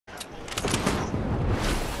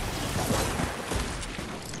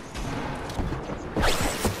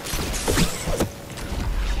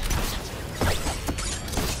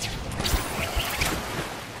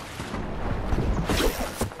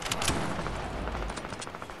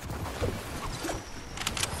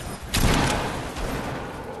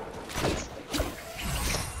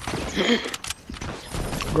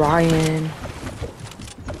Ryan.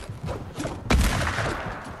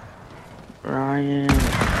 Ryan.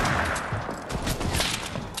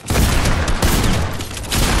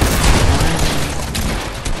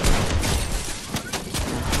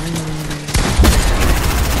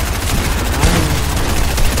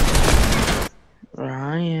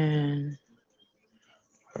 Ryan.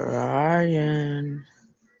 Ryan.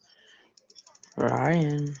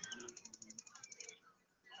 Ryan.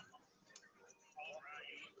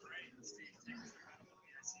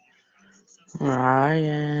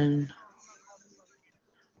 Ryan.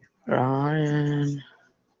 Ryan.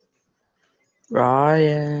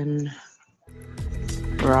 Ryan.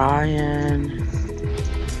 Ryan.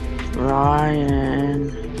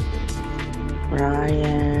 Ryan.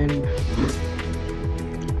 Ryan.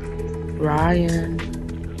 Ryan.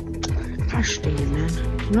 Gosh dang it,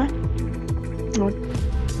 man. What?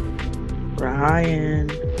 Ryan.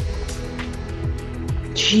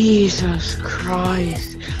 Jesus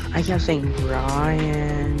Christ. I kept saying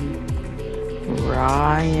Ryan.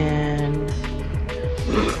 Ryan.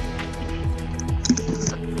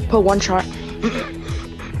 Put one shot.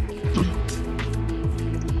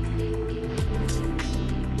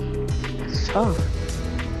 That's tough.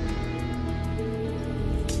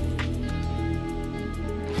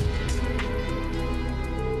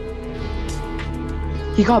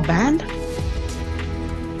 He got banned?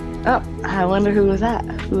 Oh, I wonder who was that?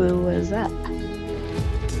 Who was that?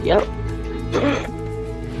 Yep.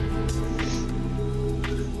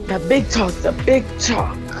 That big talk, the big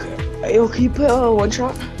talk. Yo, can you put one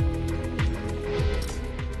shot?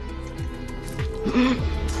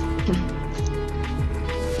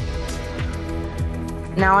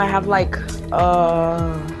 Now I have like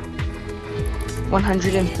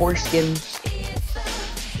 104 skins.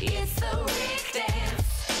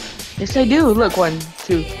 Yes, I do. Look, 1,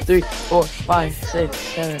 2, 3, 4, 5, 6,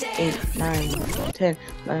 7, 8, 9, 10,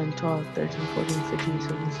 11, 12, 13, 14, 15,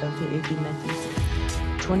 16, 17, 18, 19,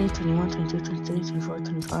 20, 21, 22, 23, 24,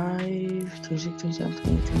 25, 26, 27,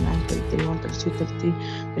 28, 29, 30, 31, 32, 33,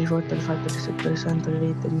 34, 35, 36, 37,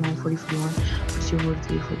 38, 39, 40, 41, 42,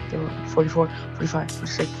 43, 44, 45,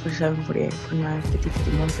 46, 47, 48, 49, 50,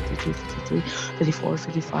 51, 52, 53, 54,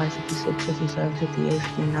 55, 56, 57, 58,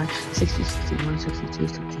 59, 60, 61, 62,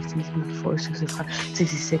 63, 64, 65,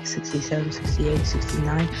 66, 67, 68,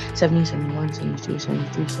 69, 70, 71, 72,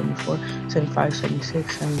 73, 74, 75,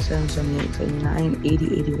 76, 77, 78, 79,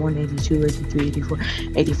 80, 81, 82, 83, 84,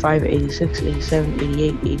 85, 86, 87,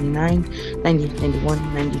 88, 89, 90,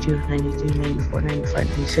 91, 92, 93, 94, 95,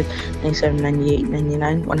 96, 97, 98,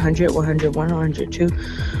 99, 100, 101, 102,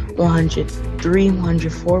 103,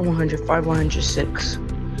 104, 105, 106.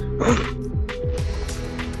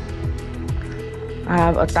 I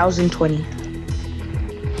have 1,020.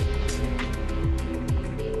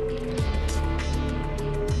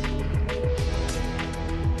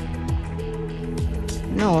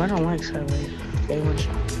 No, I don't like sideways. Okay, one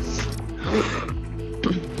shot.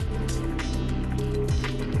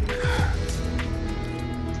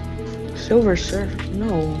 Silver Surf?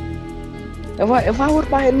 No. If I would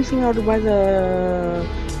buy anything, I would buy the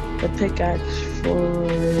pickaxe for.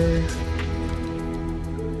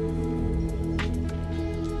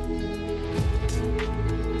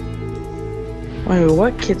 Wait,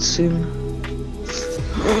 what Kitsune?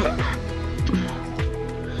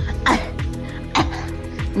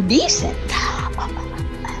 Decent.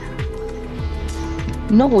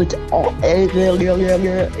 No, it's all.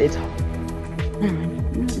 It's.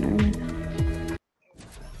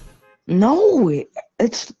 No,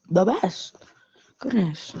 it's the best.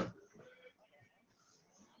 Goodness.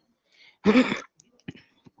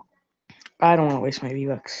 I don't want to waste my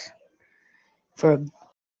V-Bucks for a.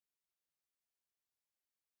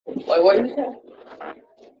 Wait, what you said?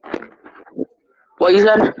 What you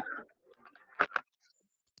said?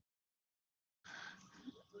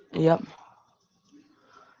 Yep.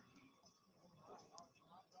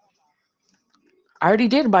 I already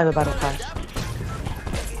did buy the battle pass.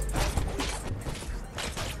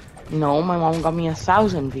 No, my mom got me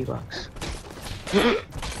 1,000 V-Bucks.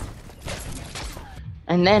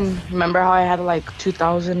 And then, remember how I had like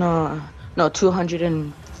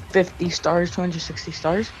 250 stars, 260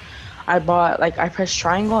 stars? I bought, like, I pressed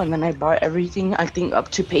triangle and then I bought everything, I think, up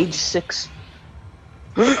to page 6.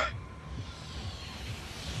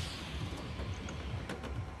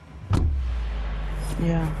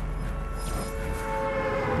 Yeah.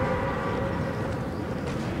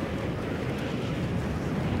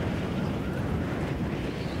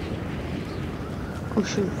 Oh,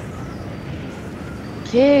 shoot.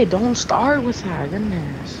 Okay, don't start with that,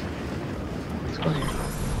 goodness. Let's go ahead.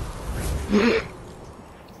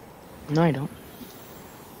 No, I don't.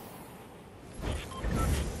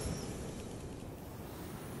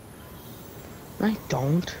 I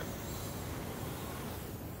don't.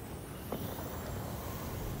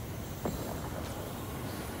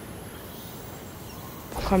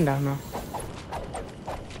 Calm down now.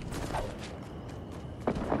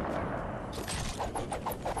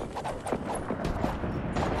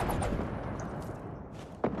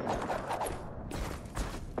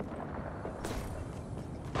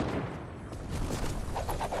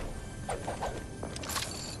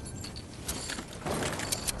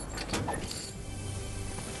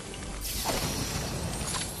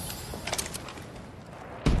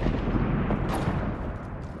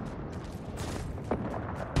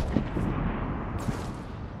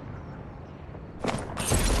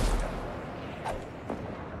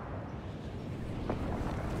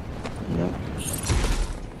 Yep.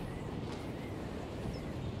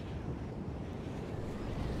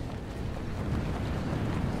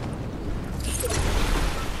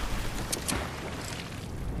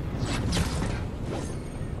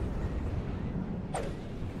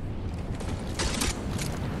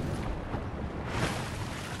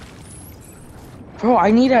 Bro,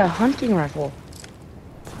 I need a hunting rifle.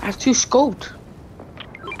 I have 2 scoped.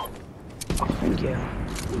 Oh, thank you.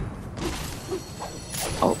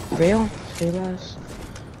 Oh, rail, save us.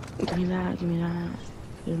 Give me that, give me that,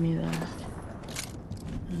 give me that.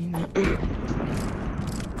 Give me that.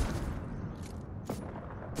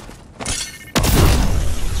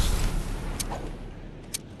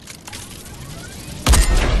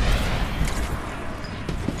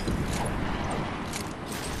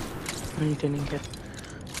 He didn't get.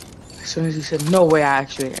 As soon as he said no way, I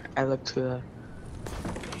looked to the.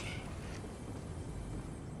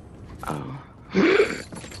 Oh.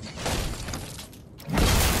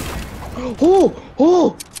 Oh!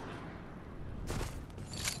 Oh!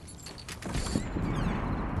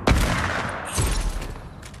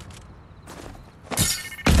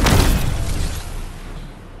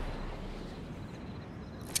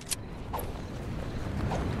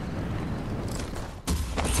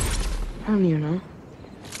 I don't even know.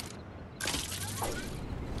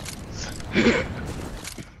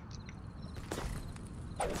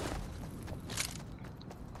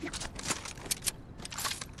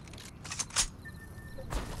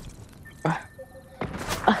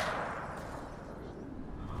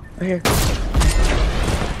 Right here.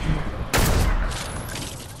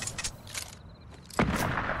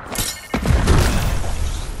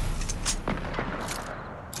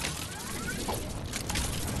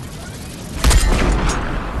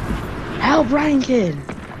 Help, Ryan kid.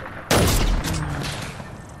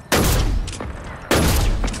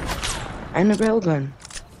 And a railgun.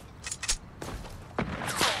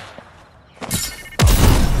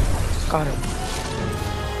 Got him.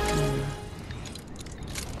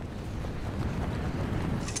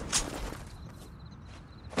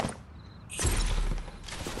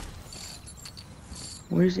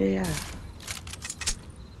 Where's he at?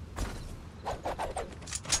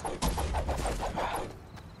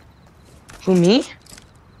 Who, me?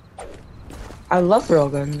 I love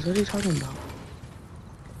railguns. What are you talking about?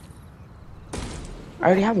 I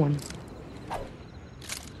already have one.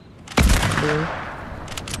 Really?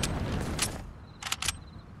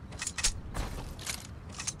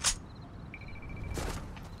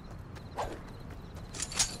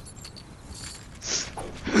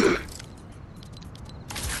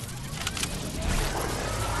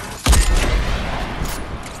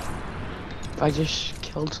 If I just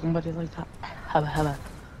killed somebody like that, hella.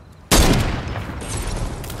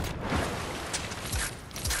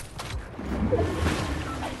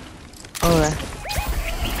 Alright.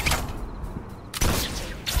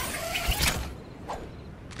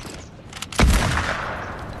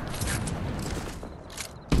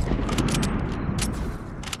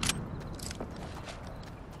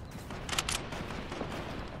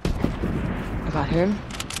 I got him.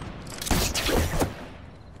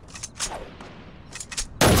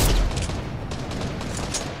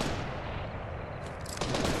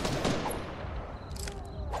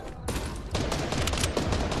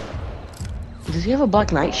 Does he have a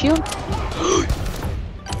Black Knight shield?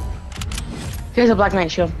 He has a Black Knight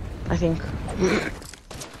shield, I think.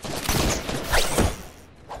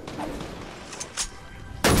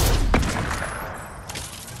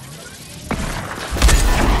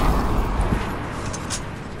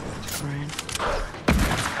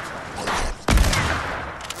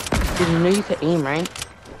 Did you know you could aim, right?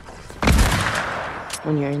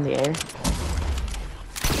 When you're in the air.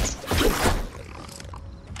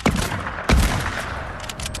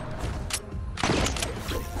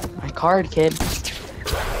 card, kid.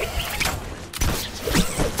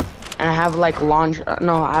 And I have like launch.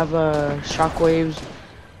 No, I have shockwaves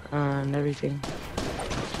and everything.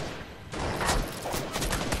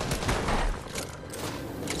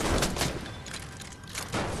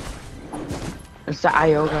 It's the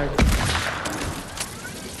IO guy.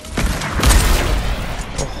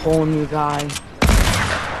 A whole new guy.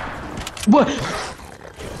 What?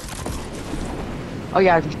 Oh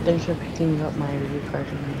yeah, thanks for picking up my review card.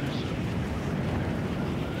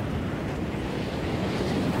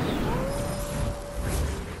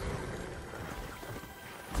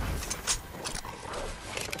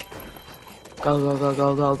 Go, go, go,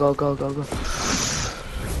 go, go, go, go, go, go.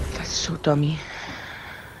 That's so dummy.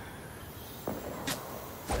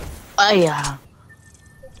 Oh yeah.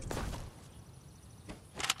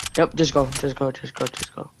 Yep, just go, just go, just go,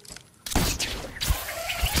 just go.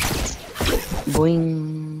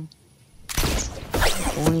 Boing.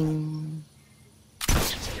 Boing.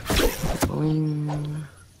 Boing.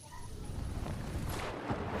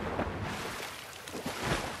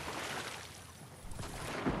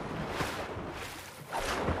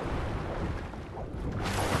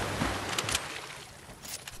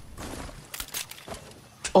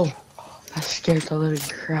 Oh, that scared the living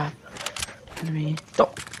crap out of me.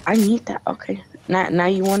 I need that. Okay. Now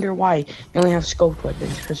you wonder why you only have scoped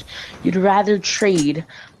weapons, because you'd rather trade.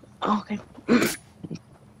 Oh, okay.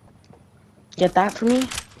 Get that for me?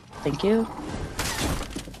 Thank you.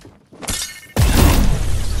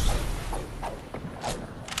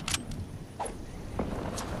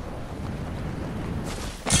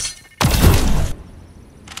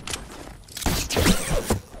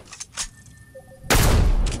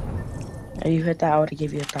 If you hit that, I would have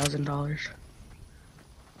give you $1,000.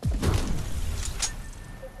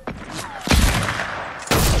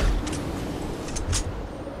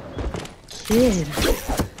 Kid.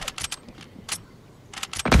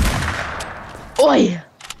 Oi!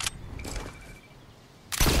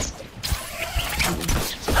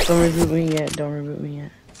 Don't reboot me yet. Don't reboot me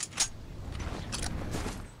yet.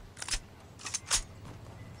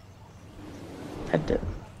 Had to.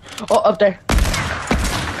 Oh, up there.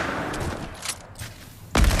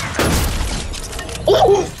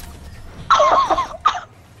 Oh!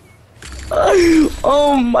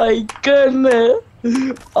 Oh my goodness.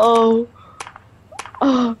 Oh.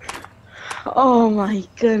 Oh. Oh my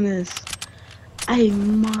goodness.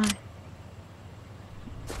 My.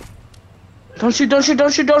 Don't shoot, don't shoot,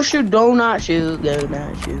 don't shoot, don't shoot. Do not shoot. Do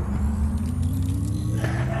not shoot.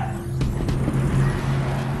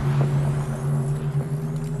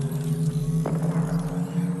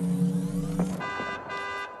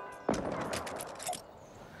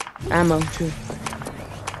 Ammo too.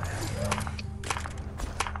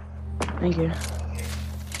 Thank you.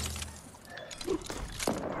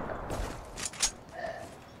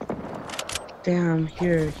 Damn,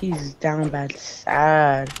 here, he's down bad,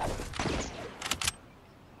 sad.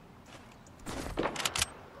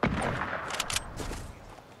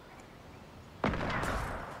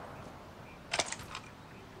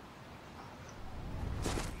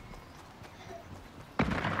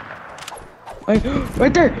 Wait,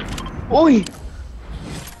 right there! Oi!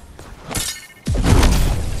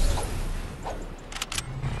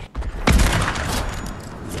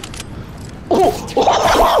 Oh!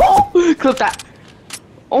 Clip that!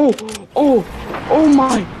 Oh! Oh! Oh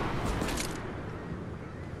my!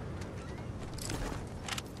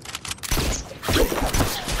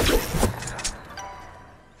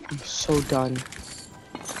 I'm so done.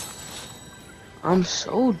 I'm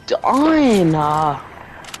so done!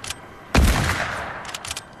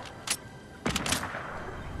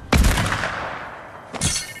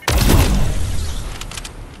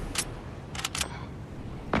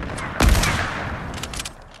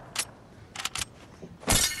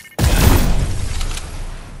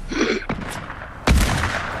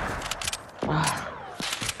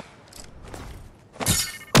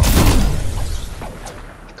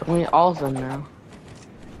 Only all of them now.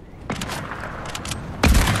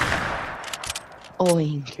 Oh,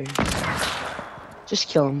 Anchor. Just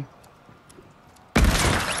kill him.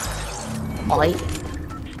 Oi.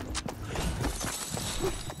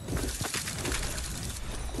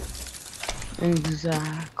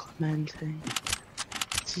 Exactly.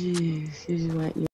 Jeez, you just went.